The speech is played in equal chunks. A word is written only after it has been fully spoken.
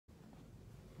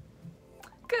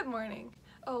Good morning.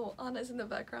 Oh, Anna's in the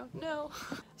background. No.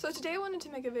 So today I wanted to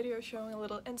make a video showing a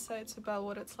little insights about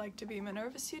what it's like to be a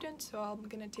Minerva student. So I'm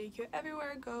gonna take you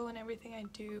everywhere I go and everything I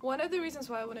do. One of the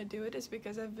reasons why I want to do it is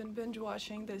because I've been binge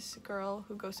watching this girl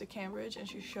who goes to Cambridge and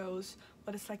she shows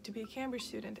what it's like to be a Cambridge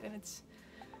student, and it's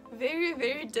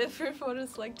very different from what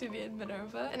it's like to be in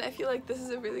Minerva, and I feel like this is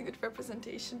a really good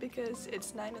representation because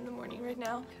it's 9 in the morning right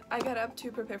now. I got up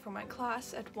to prepare for my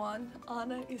class at 1.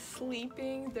 Anna is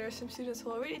sleeping. There are some students who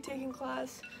are already taking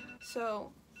class,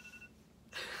 so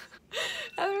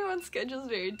everyone's schedule is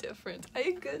very different. Are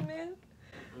you good, man?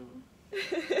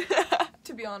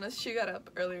 To be honest, she got up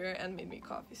earlier and made me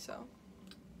coffee, so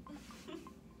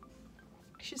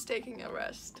she's taking a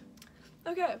rest.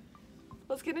 Okay,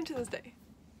 let's get into this day.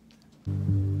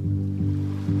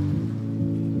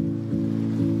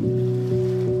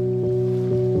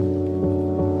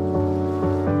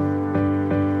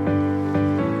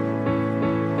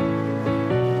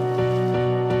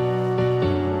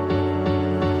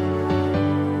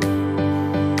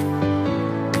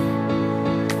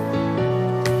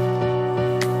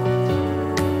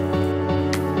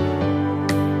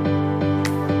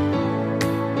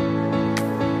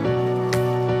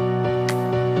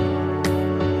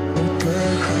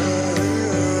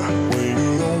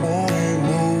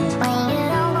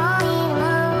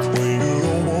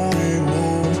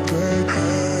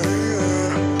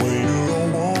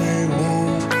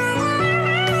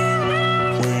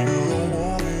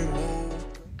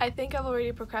 I think I've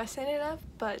already procrastinated enough,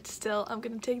 but still I'm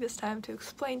gonna take this time to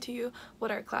explain to you what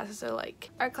our classes are like.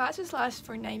 Our classes last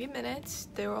for 90 minutes,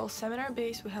 they're all seminar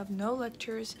based, we have no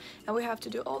lectures, and we have to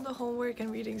do all the homework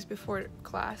and readings before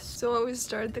class. So when we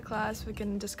start the class, we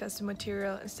can discuss the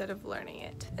material instead of learning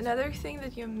it. Another thing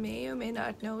that you may or may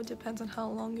not know, depends on how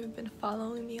long you've been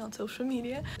following me on social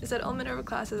media, is that all Minerva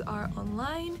classes are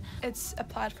online. It's a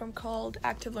platform called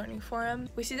Active Learning Forum.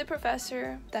 We see the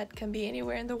professor that can be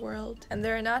anywhere in the world, and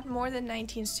there are not more than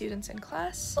 19 students in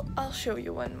class. I'll show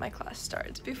you when my class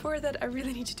starts. Before that, I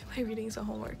really need to do my readings and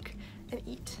homework and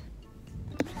eat.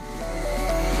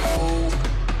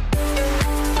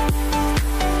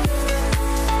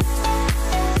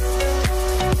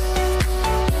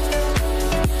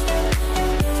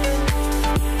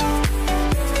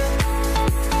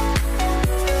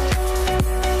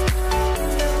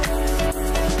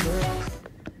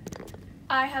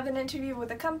 I have an interview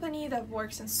with a company that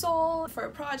works in Seoul for a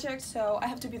project, so I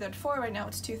have to be there at 4. Right now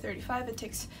it's 2:35. It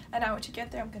takes an hour to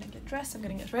get there. I'm gonna get dressed, I'm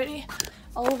gonna get ready.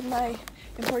 All of my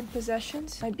important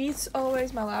possessions. My Beats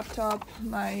always, my laptop,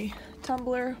 my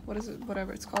tumbler, what is it,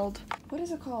 whatever it's called. What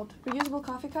is it called? Reusable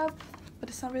coffee cup? But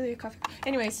it's not really a coffee cup.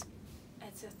 Anyways.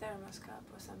 It's a thermos cup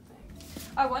or something.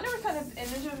 I wonder what kind of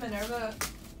image of Minerva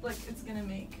like it's gonna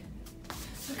make.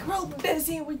 Like we're all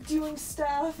busy, we're doing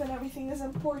stuff and everything is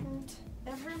important.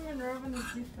 Every Minervan is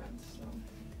different, so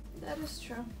that is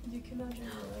true. you cannot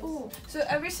generalize. Ooh. So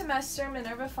every semester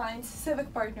Minerva finds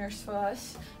civic partners for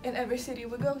us in every city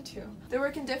we go to. They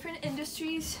work in different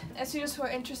industries, and students who are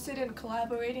interested in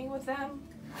collaborating with them,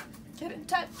 get in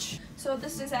touch. So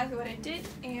this is exactly what I did,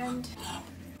 and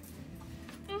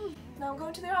now I'm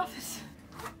going to their office.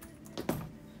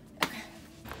 Okay.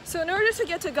 So in order to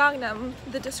get to Gangnam,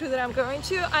 the district that I'm going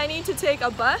to, I need to take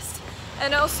a bus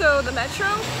and also the metro.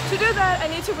 To do that, I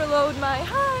need to reload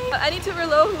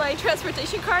my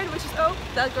transportation card, which is, oh,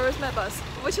 that goes my bus,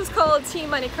 which is called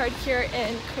T-Money card here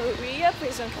in Korea.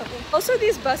 Please don't kill me. Also,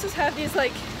 these buses have these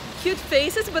like cute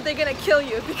faces, but they're gonna kill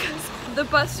you because the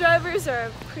bus drivers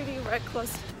are pretty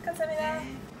reckless. 감사합니다.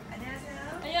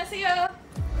 안녕하세요. 안녕하세요.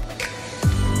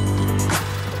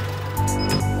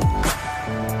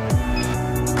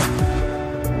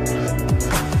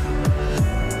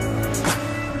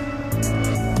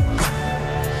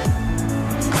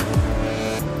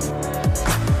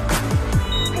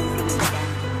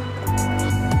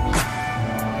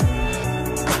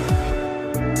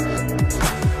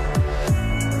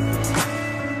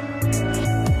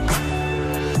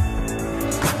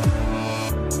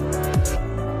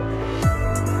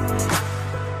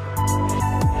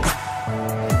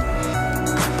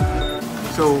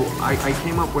 So I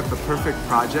came up with the perfect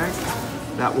project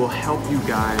that will help you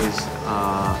guys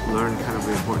learn kind of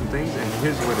the important things, and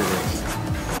here's what it is.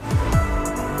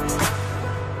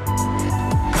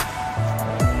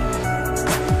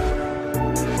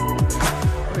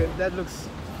 Okay, that looks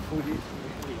foodie.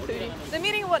 The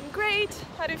meeting went great.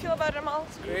 How do you feel about it, Amal?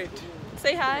 It's great.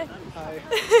 Say hi. Hi.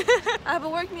 I have a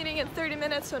work meeting in 30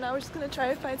 minutes, so now we're just gonna try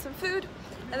to find some food,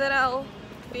 and then I'll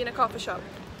be in a coffee shop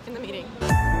in the meeting.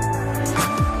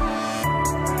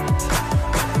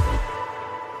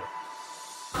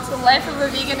 It's the life of a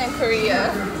vegan in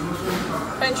Korea.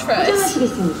 French fries.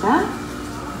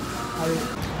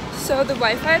 So the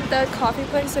Wi-Fi at the coffee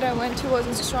place that I went to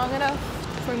wasn't strong enough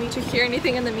for me to hear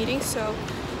anything in the meeting, so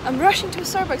I'm rushing to a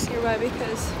Starbucks nearby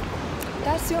because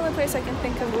that's the only place I can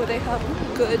think of where they have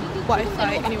good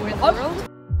Wi-Fi anywhere in the world.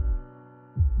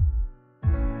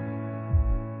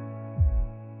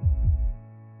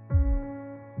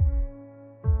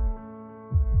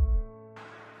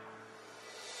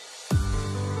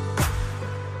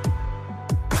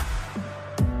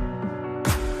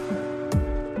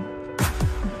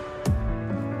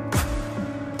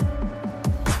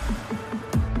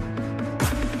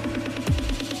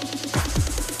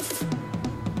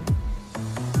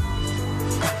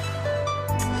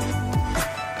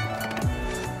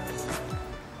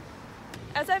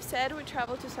 As I've said, we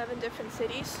traveled to 7 different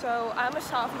cities, so I'm a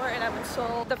sophomore and I'm in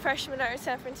Seoul. The freshmen are in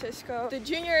San Francisco, the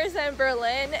juniors are in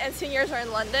Berlin, and seniors are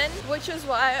in London, which is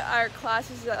why our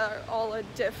classes are all at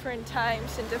different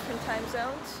times in different time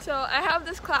zones. So I have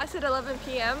this class at 11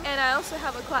 p.m. and I also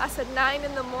have a class at 9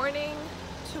 in the morning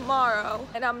tomorrow,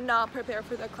 and I'm not prepared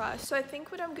for the class. So I think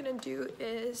what I'm gonna do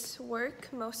is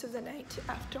work most of the night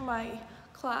after my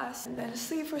class and then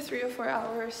sleep for 3 or 4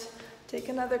 hours, take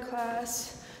another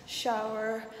class,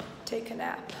 shower, take a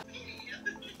nap.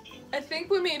 I think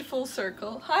we made full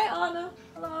circle. Hi Anna.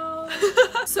 Hello.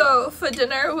 So for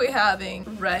dinner we're having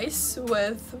rice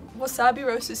with wasabi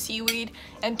roasted seaweed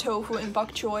and tofu and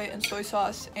bok choy and soy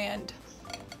sauce and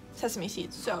sesame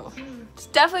seeds. So it's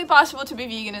definitely possible to be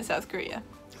vegan in South Korea.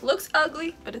 Looks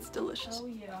ugly, but it's delicious. Oh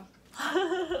yeah.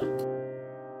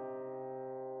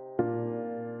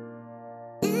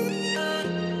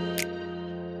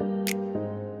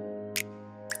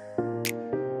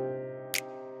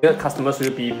 The customers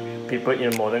will be people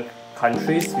in modern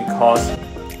countries because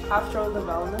After all the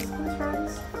wellness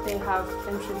concerns, they have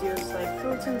introduced like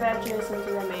fruits and veggies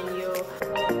into the menu.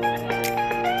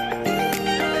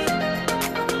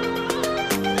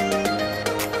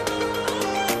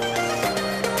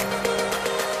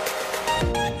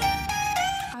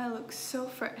 I look so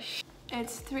fresh.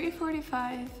 It's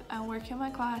 3:45, I'm working my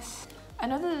class. I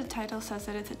know that the title says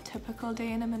that it's a typical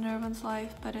day in a Minervan's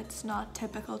life, but it's not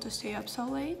typical to stay up so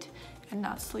late and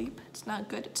not sleep. It's not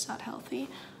good, it's not healthy,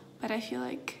 but I feel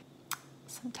like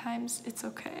sometimes it's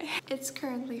okay. It's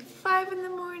currently 5 in the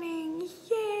morning,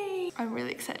 yay! I'm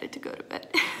really excited to go to bed.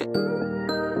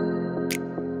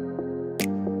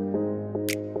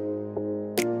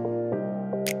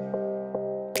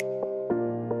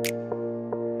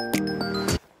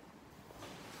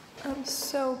 I'm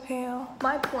so pale.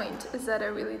 My point is that I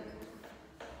really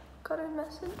got a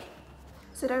message.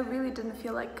 Is that I really didn't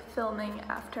feel like filming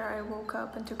after I woke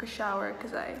up and took a shower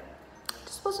because I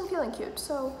just wasn't feeling cute.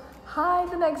 So hi,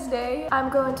 the next day I'm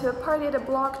going to a party at a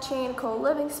blockchain called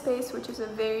Living Space, which is a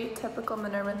very typical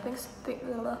Minervan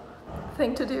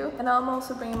thing to do. And I'm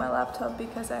also bringing my laptop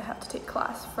because I have to take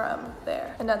class from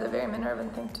there. Another very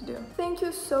Minervan thing to do. Thank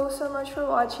you so much for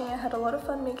watching. I had a lot of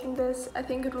fun making this. I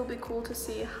think it will be cool to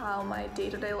see how my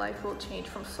day-to-day life will change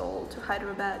from Seoul to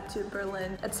Hyderabad to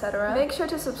Berlin, etc. Make sure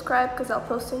to subscribe because I'll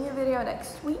post a new video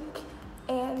next week.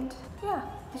 And yeah,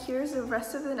 here's the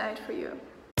rest of the night for you.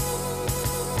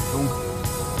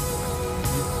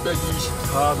 624-.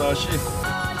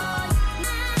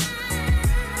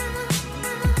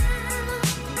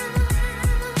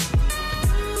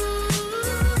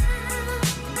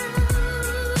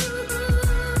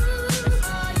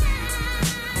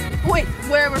 Wait,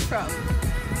 where are we from?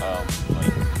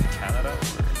 like Canada.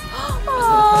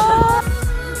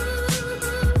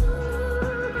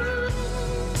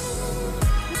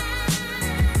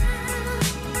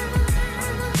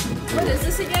 What is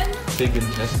this again? Big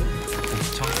intestine.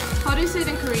 How do you say it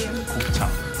in Korean? 곱창.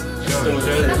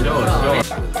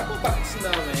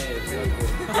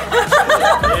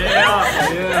 Yeah,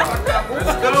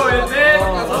 let's go, Izzy!